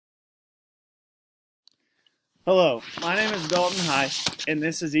Hello, my name is Dalton Heiss, and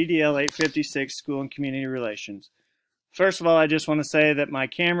this is EDL 856 School and Community Relations. First of all, I just want to say that my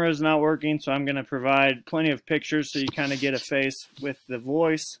camera is not working, so I'm going to provide plenty of pictures so you kind of get a face with the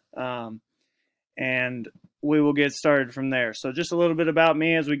voice, and we will get started from there. So just a little bit about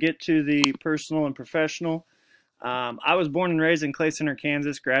me as we get to the personal and professional. I was born and raised in Clay Center,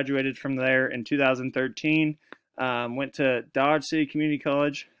 Kansas, graduated from there in 2013. Went to Dodge City Community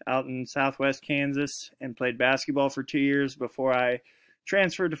College out in southwest Kansas and played basketball for 2 years before I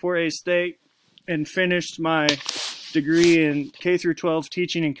transferred to Fort Hays State and finished my degree in K through 12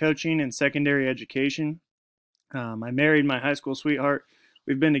 teaching and coaching and secondary education. I married my high school sweetheart.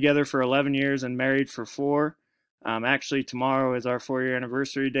 We've been together for 11 years and married for 4. Actually, tomorrow is our 4-year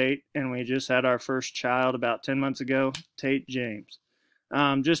anniversary date, and we just had our first child about 10 months ago, Tate James.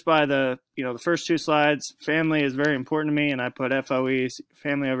 Just by the first 2 slides, family is very important to me, and I put FOE,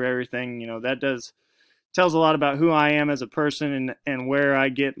 family over everything. That tells a lot about who I am as a person and where I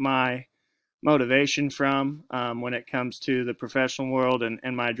get my motivation from when it comes to the professional world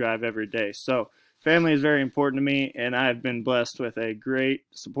and my drive every day. So family is very important to me, and I've been blessed with a great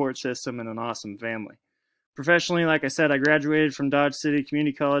support system and an awesome family. Professionally, like I said, I graduated from Dodge City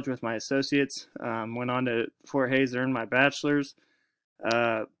Community College with my associates, went on to Fort Hays to earn my bachelor's.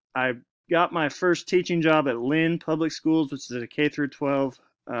 I got my first teaching job at Lynn Public Schools, which is a K through 12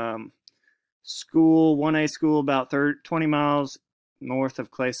 school, 1A school, about 20 miles north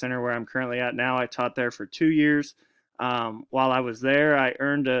of Clay Center, where I'm currently at now. I taught there for 2 years. While I was there, I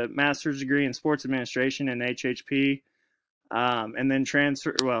earned a master's degree in sports administration in HHP, and then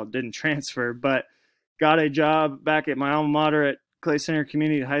didn't transfer, but got a job back at my alma mater at Clay Center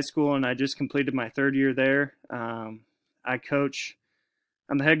Community High School, and I just completed my 3rd year there.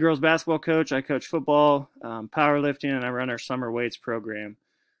 I'm the head girls basketball coach. I coach football, powerlifting, and I run our summer weights program.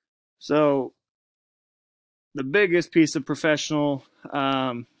 So the biggest piece of professional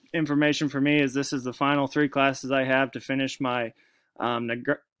information for me is this is the final 3 classes I have to finish my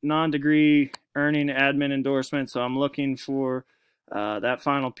non-degree earning admin endorsement. So I'm looking for that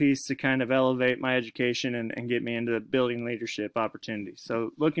final piece to kind of elevate my education and get me into building leadership opportunities.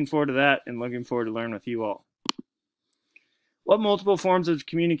 So looking forward to that and looking forward to learn with you all. What multiple forms of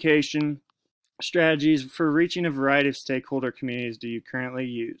communication strategies for reaching a variety of stakeholder communities do you currently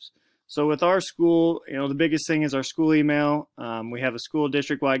use? So with our school, the biggest thing is our school email. We have a school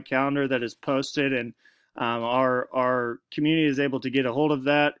district-wide calendar that is posted, and our community is able to get a hold of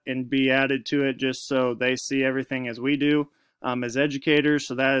that and be added to it just so they see everything as we do as educators.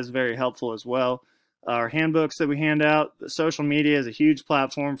 So that is very helpful as well. Our handbooks that we hand out, the social media is a huge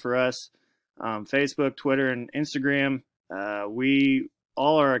platform for us. Facebook, Twitter, and Instagram.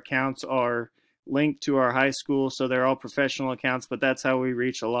 All our accounts are linked to our high school, so they're all professional accounts, but that's how we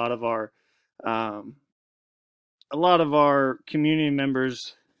reach a lot of our community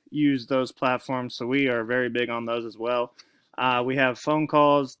members use those platforms, so we are very big on those as well. We have phone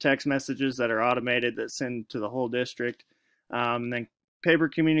calls, text messages that are automated that send to the whole district. And then paper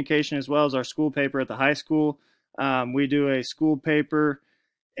communication as well as our school paper at the high school. We do a school paper,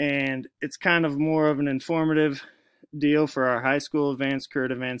 and it's kind of more of an informative deal for our high school events,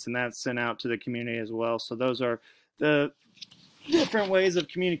 current events, and that's sent out to the community as well. So those are the different ways of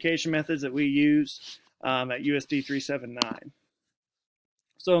communication methods that we use at USD 379.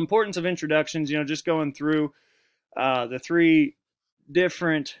 So importance of introductions, just going through the 3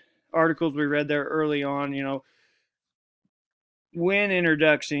 different articles we read there early on, when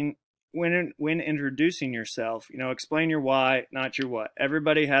introducing yourself, explain your why, not your what.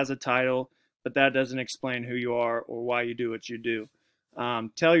 Everybody has a title, but that doesn't explain who you are or why you do what you do.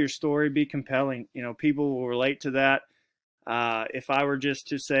 Tell your story, be compelling. People will relate to that. If I were just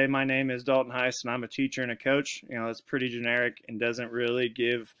to say my name is Dalton Heiss and I'm a teacher and a coach, that's pretty generic and doesn't really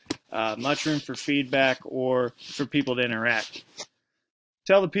give much room for feedback or for people to interact.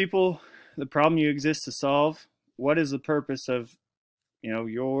 Tell the people the problem you exist to solve. What is the purpose of,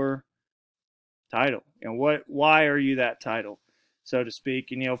 your title? Why are you that title, so to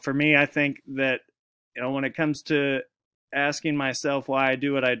speak? For me, I think that, when it comes to asking myself why I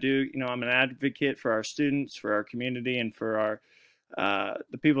do what I do, I'm an advocate for our students, for our community, and for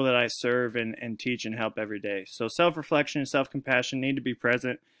the people that I serve and teach and help every day. So self-reflection and self-compassion need to be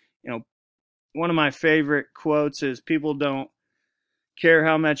present. One of my favorite quotes is, people don't care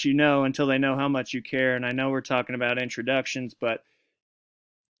how much you know until they know how much you care. And I know we're talking about introductions, but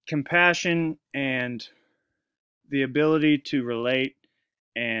compassion and the ability to relate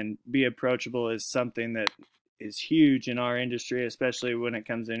and be approachable is something that is huge in our industry, especially when it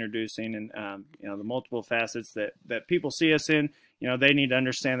comes to introducing and the multiple facets that people see us in. They need to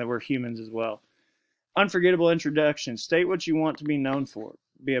understand that we're humans as well. Unforgettable introduction. State what you want to be known for.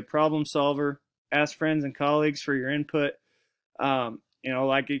 Be a problem solver. Ask friends and colleagues for your input.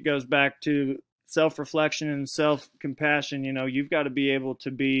 Like it goes back to self-reflection and self-compassion. You've got to be able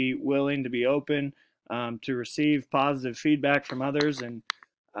to be willing to be open, to receive positive feedback from others. And,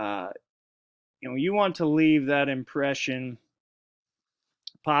 you want to leave that impression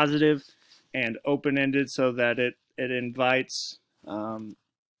positive and open-ended so that it invites some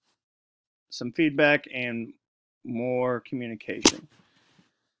feedback and more communication.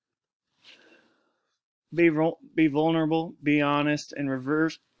 Be vulnerable, be honest, and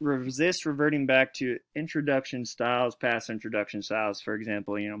resist reverting back to introduction styles, past introduction styles. For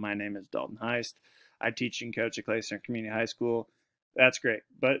example, my name is Dalton Heist. I teach and coach at Clay Center Community High School. That's great.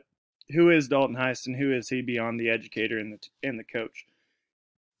 But who is Dalton Heist, and who is he beyond the educator and the coach?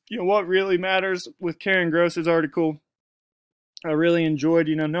 What really matters with Karen Gross's article, I really enjoyed,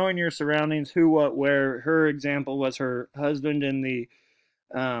 knowing your surroundings, who, what, where. Her example was her husband in the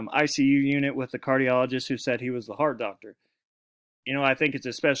ICU unit with the cardiologist who said he was the heart doctor. I think it's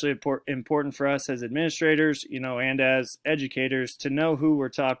especially important for us as administrators, and as educators to know who we're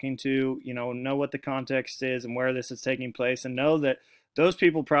talking to, know what the context is and where this is taking place, and know that those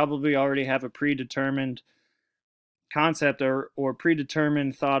people probably already have a predetermined concept or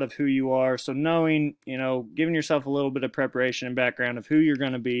predetermined thought of who you are. So knowing, giving yourself a little bit of preparation and background of who you're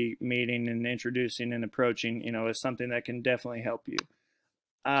going to be meeting and introducing and approaching, is something that can definitely help you.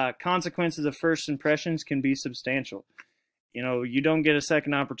 Consequences of first impressions can be substantial. You don't get a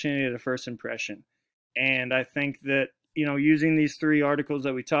second opportunity at a first impression. And I think that, using these 3 articles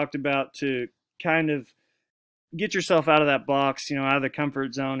that we talked about to kind of get yourself out of that box, out of the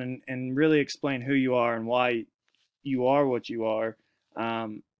comfort zone, and really explain who you are and why you are what you are,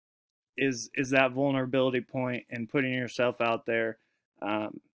 is that vulnerability point and putting yourself out there,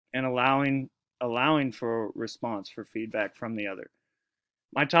 and allowing for response, for feedback from the other.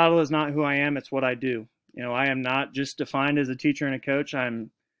 My title is not who I am, it's what I do. I am not just defined as a teacher and a coach.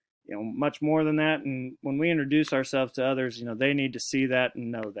 I'm, much more than that. And when we introduce ourselves to others, they need to see that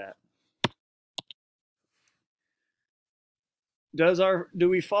and know that. Do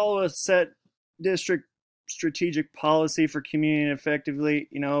we follow a set district strategic policy for communicating effectively?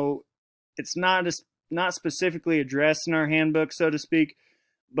 It's not specifically addressed in our handbook, so to speak,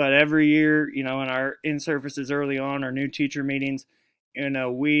 but every year, in our in-services early on, our new teacher meetings,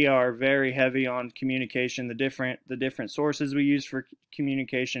 we are very heavy on communication, the different sources we use for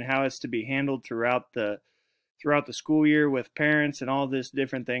communication, how it's to be handled throughout the school year with parents and all this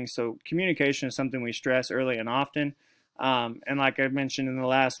different things. So communication is something we stress early and often. And like I mentioned in the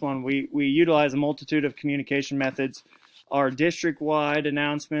last one, we utilize a multitude of communication methods. Our district-wide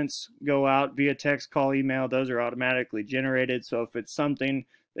announcements go out via text, call, email. Those are automatically generated. So if it's something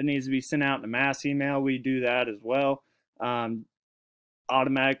that needs to be sent out in a mass email, we do that as well.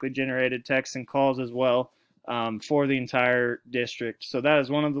 Automatically generated texts and calls as well, for the entire district. So that is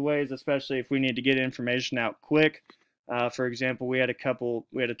one of the ways, especially if we need to get information out quick. For example, we had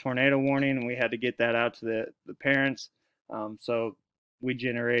a tornado warning, and we had to get that out to the parents. So we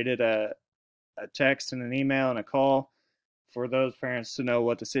generated a text and an email and a call for those parents to know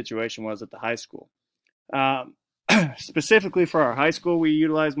what the situation was at the high school. Specifically for our high school, we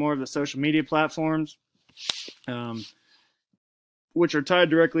utilize more of the social media platforms, which are tied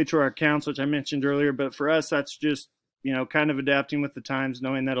directly to our accounts, which I mentioned earlier. But for us, that's just, kind of adapting with the times,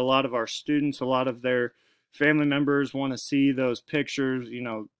 knowing that a lot of our students, a lot of their family members want to see those pictures,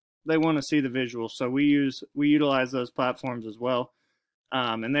 they want to see the visuals. So we utilize those platforms as well.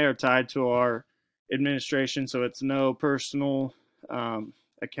 And they are tied to our administration. So it's no personal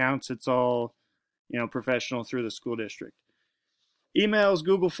accounts. It's all, professional through the school district. Emails,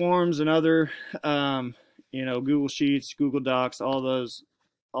 Google Forms, and other, Google Sheets, Google Docs, all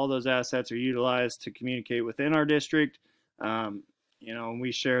those assets are utilized to communicate within our district. And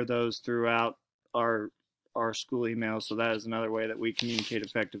we share those throughout our school emails. So that is another way that we communicate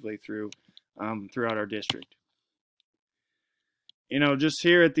effectively throughout our district. Just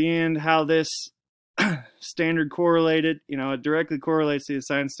here at the end, how this standard correlated, it directly correlates to the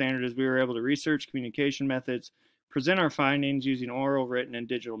assigned standard as we were able to research communication methods, present our findings using oral, written, and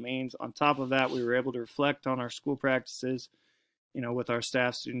digital means. On top of that, we were able to reflect on our school practices, with our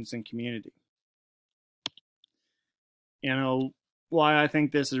staff, students, and community. Why I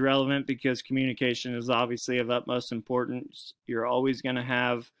think this is relevant, because communication is obviously of utmost importance. You're always going to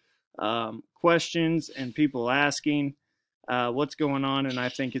have questions and people asking what's going on, and I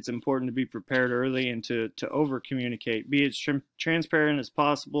think it's important to be prepared early and to over communicate, be as transparent as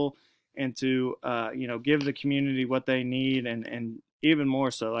possible, and to give the community what they need, and even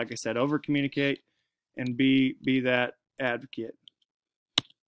more so, like I said, over communicate and be that advocate.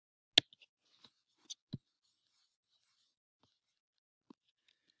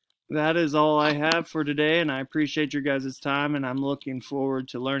 That is all I have for today, and I appreciate your guys' time, and I'm looking forward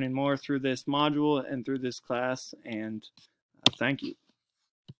to learning more through this module and through this class, and thank you.